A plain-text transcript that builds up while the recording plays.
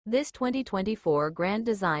This 2024 Grand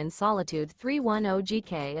Design Solitude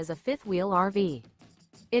 310GK is a fifth-wheel RV.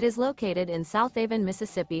 It is located in Southaven,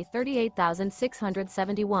 Mississippi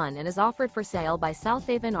 38671 and is offered for sale by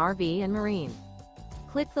Southaven RV and Marine.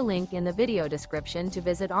 Click the link in the video description to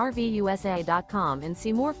visit RVUSA.com and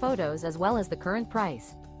see more photos as well as the current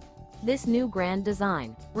price. This new Grand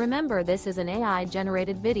Design. Remember, this is an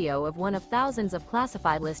AI-generated video of one of thousands of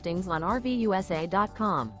classified listings on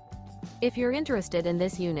RVUSA.com. If you're interested in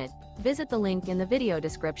this unit, visit the link in the video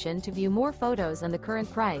description to view more photos and the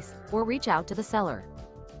current price, or reach out to the seller.